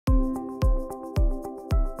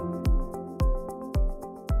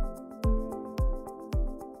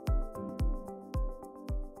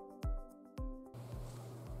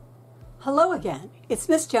Hello again, it's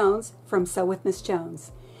Miss Jones from Sew with Miss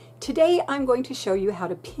Jones. Today I'm going to show you how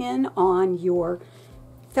to pin on your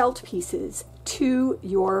felt pieces to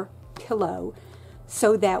your pillow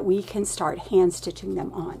so that we can start hand stitching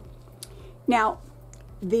them on. Now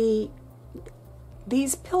these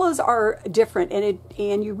pillows are different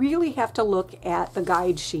and you really have to look at the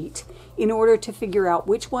guide sheet in order to figure out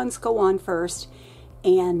which ones go on first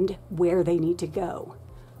and where they need to go.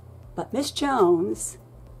 But Miss Jones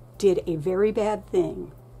did a very bad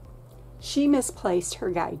thing. She misplaced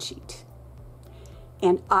her guide sheet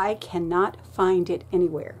and I cannot find it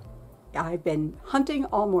anywhere. I've been hunting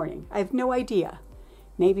all morning. I have no idea.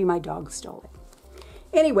 Maybe my dog stole it.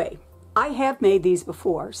 Anyway, I have made these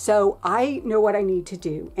before, so I know what I need to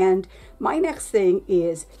do. And my next thing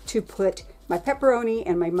is to put my pepperoni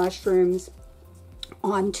and my mushrooms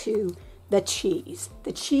onto the cheese.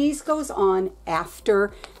 The cheese goes on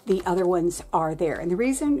after the other ones are there. And the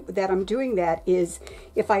reason that I'm doing that is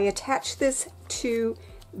if I attach this to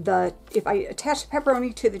if I attach the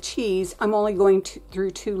pepperoni to the cheese, I'm only going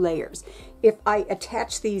through 2 layers. If I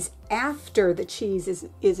attach these after the cheese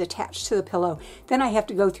is attached to the pillow, then I have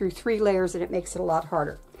to go through 3 layers and it makes it a lot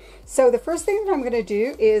harder. So the first thing that I'm going to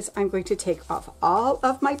do is I'm going to take off all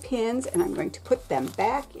of my pins and I'm going to put them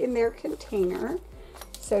back in their container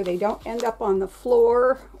so they don't end up on the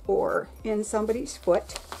floor or in somebody's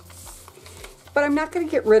foot. But I'm not going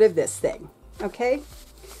to get rid of this thing, okay?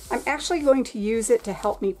 I'm actually going to use it to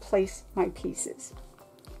help me place my pieces.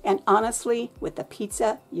 And honestly, with the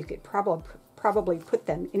pizza, you could probably put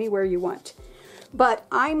them anywhere you want. But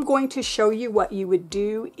I'm going to show you what you would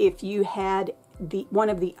do if you had one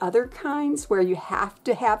of the other kinds where you have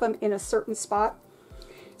to have them in a certain spot.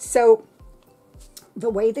 So the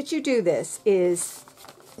way that you do this is,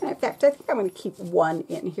 in fact, I think I'm going to keep one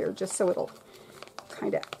in here just so it'll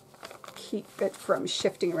kind of keep it from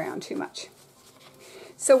shifting around too much.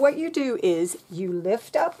 So what you do is you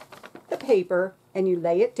lift up the paper and you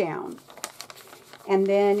lay it down. And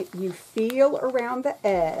then you feel around the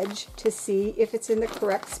edge to see if it's in the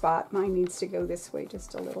correct spot. Mine needs to go this way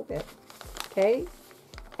just a little bit. Okay?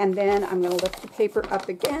 And then I'm going to lift the paper up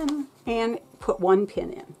again and put 1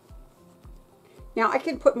 pin in. Now I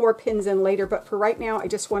can put more pins in later, but for right now I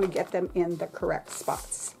just want to get them in the correct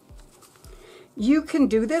spots. You can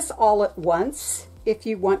do this all at once if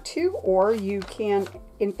you want to, or you can,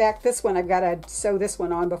 in fact this one I've got to sew this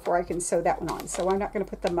one on before I can sew that one on, so I'm not going to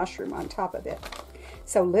put the mushroom on top of it.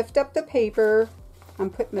 So lift up the paper, I'm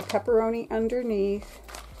putting the pepperoni underneath,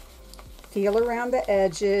 feel around the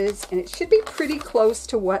edges, and it should be pretty close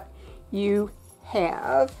to what you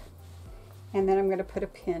have, and then I'm going to put a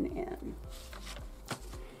pin in.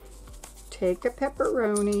 Take a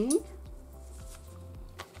pepperoni.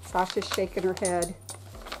 Sasha's shaking her head.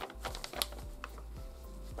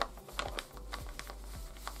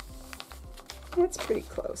 That's pretty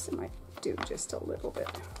close. I might do just a little bit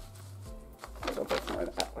more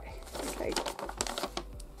that way. Okay.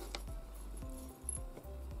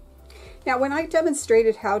 Now, when I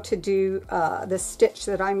demonstrated how to do the stitch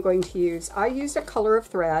that I'm going to use, I used a color of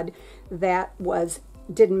thread that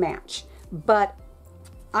didn't match, but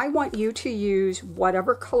I want you to use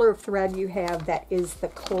whatever color of thread you have that is the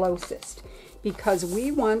closest, because we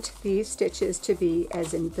want these stitches to be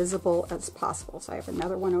as invisible as possible. So I have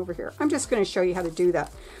another one over here. I'm just going to show you how to do the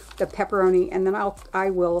pepperoni, and then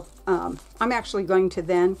I'm actually going to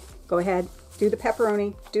then go ahead, do the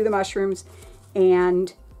pepperoni, do the mushrooms,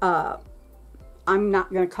 and I'm not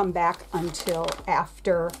going to come back until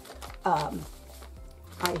after I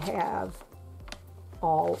have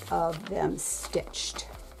all of them stitched.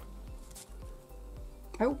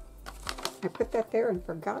 Oh, I put that there and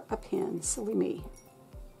forgot a pin. Silly me.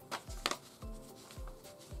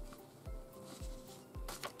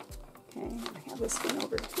 Okay, I have this one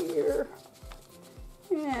over here.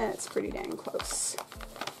 Yeah, it's pretty dang close.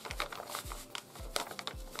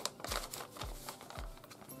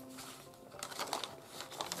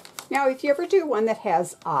 Now, if you ever do one that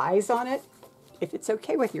has eyes on it, if it's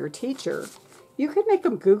okay with your teacher, you could make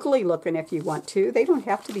them googly looking if you want to. They don't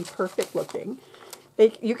have to be perfect looking.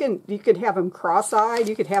 You could have them cross-eyed,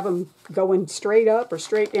 you could have them going straight up or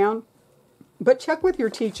straight down, but check with your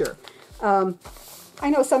teacher. I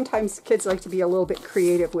know sometimes kids like to be a little bit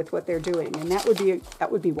creative with what they're doing, and that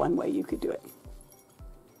would be one way you could do it.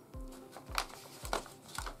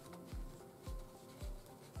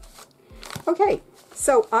 Okay,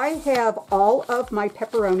 so I have all of my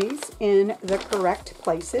pepperonis in the correct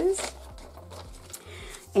places,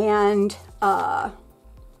 and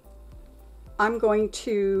I'm going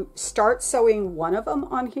to start sewing one of them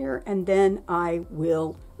on here, and then I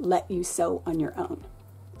will let you sew on your own.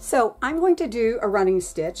 So I'm going to do a running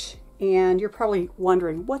stitch, and you're probably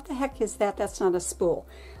wondering, what the heck is that? That's not a spool.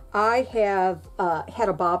 I have had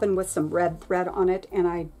a bobbin with some red thread on it, and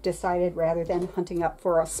I decided rather than hunting up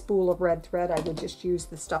for a spool of red thread, I would just use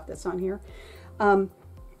the stuff that's on here.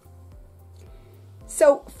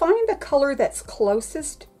 So find the color that's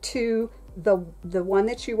closest to the one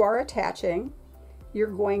that you are attaching. You're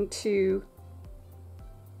going to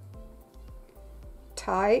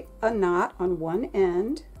tie a knot on one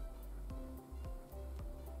end.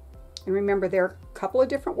 And remember, there are a couple of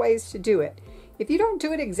different ways to do it. If you don't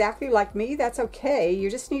do it exactly like me, that's okay. You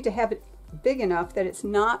just need to have it big enough that it's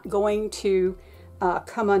not going to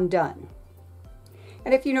come undone.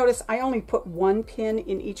 And if you notice, I only put one pin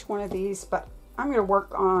in each one of these, but I'm going to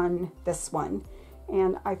work on this one.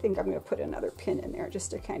 And I think I'm going to put another pin in there just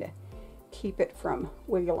to kind of keep it from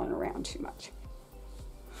wiggling around too much.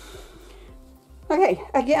 Okay,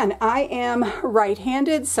 again, I am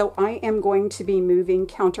right-handed, so I am going to be moving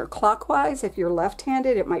counterclockwise. If you're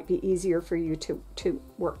left-handed, it might be easier for you to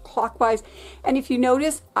work clockwise. And if you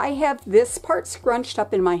notice, I have this part scrunched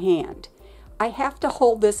up in my hand. I have to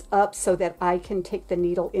hold this up so that I can take the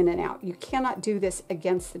needle in and out. You cannot do this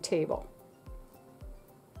against the table.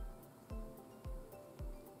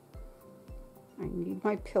 I need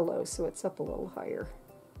my pillow so it's up a little higher.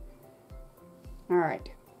 All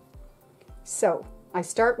right. So I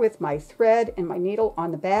start with my thread and my needle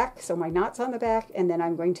on the back, so my knot's on the back, and then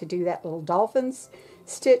I'm going to do that little dolphin's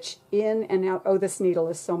stitch in and out. Oh, this needle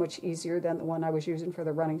is so much easier than the one I was using for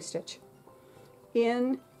the running stitch.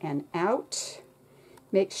 In and out.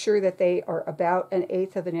 Make sure that they are about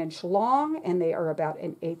 1/8 of an inch long and they are about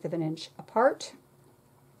 1/8 of an inch apart.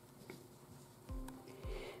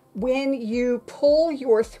 When you pull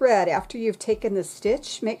your thread after you've taken the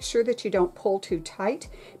stitch, make sure that you don't pull too tight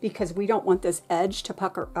because we don't want this edge to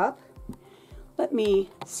pucker up. Let me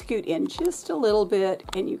scoot in just a little bit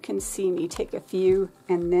and you can see me take a few,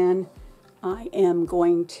 and then I am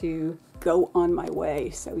going to go on my way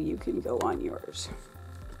so you can go on yours.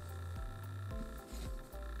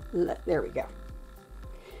 There we go.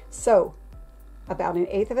 So about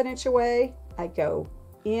 1/8 of an inch away, I go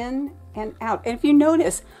in and out. And if you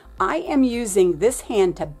notice, I am using this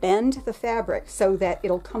hand to bend the fabric so that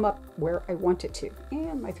it'll come up where I want it to.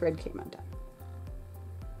 And my thread came undone.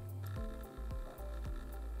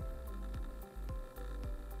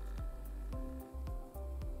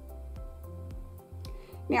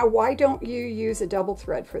 Now, why don't you use a double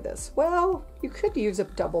thread for this? Well, you could use a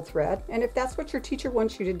double thread, and if that's what your teacher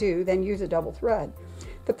wants you to do, then use a double thread.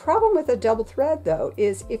 The problem with a double thread, though,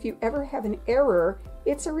 is if you ever have an error,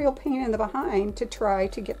 it's a real pain in the behind to try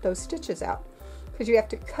to get those stitches out, because you have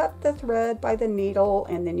to cut the thread by the needle,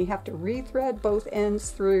 and then you have to rethread both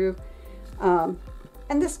ends through, and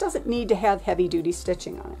this doesn't need to have heavy-duty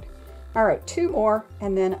stitching on it. All right, 2 more,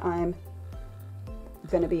 and then I'm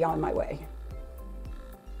going to be on my way.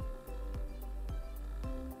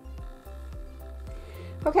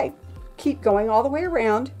 Okay, keep going all the way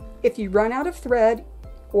around. If you run out of thread,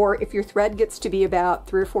 or if your thread gets to be about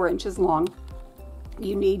 3 or 4 inches long,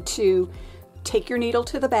 you need to take your needle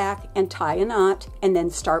to the back and tie a knot and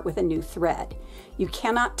then start with a new thread. You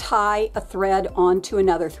cannot tie a thread onto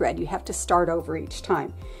another thread. You have to start over each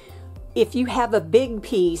time. If you have a big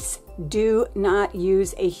piece, do not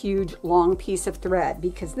use a huge long piece of thread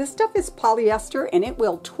because this stuff is polyester and it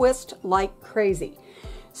will twist like crazy.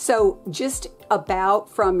 So just about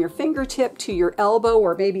from your fingertip to your elbow,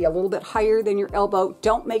 or maybe a little bit higher than your elbow.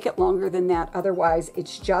 Don't make it longer than that, otherwise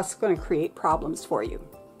it's just going to create problems for you.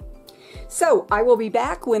 So I will be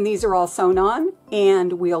back when these are all sewn on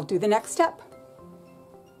and we'll do the next step.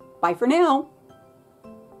 Bye for now.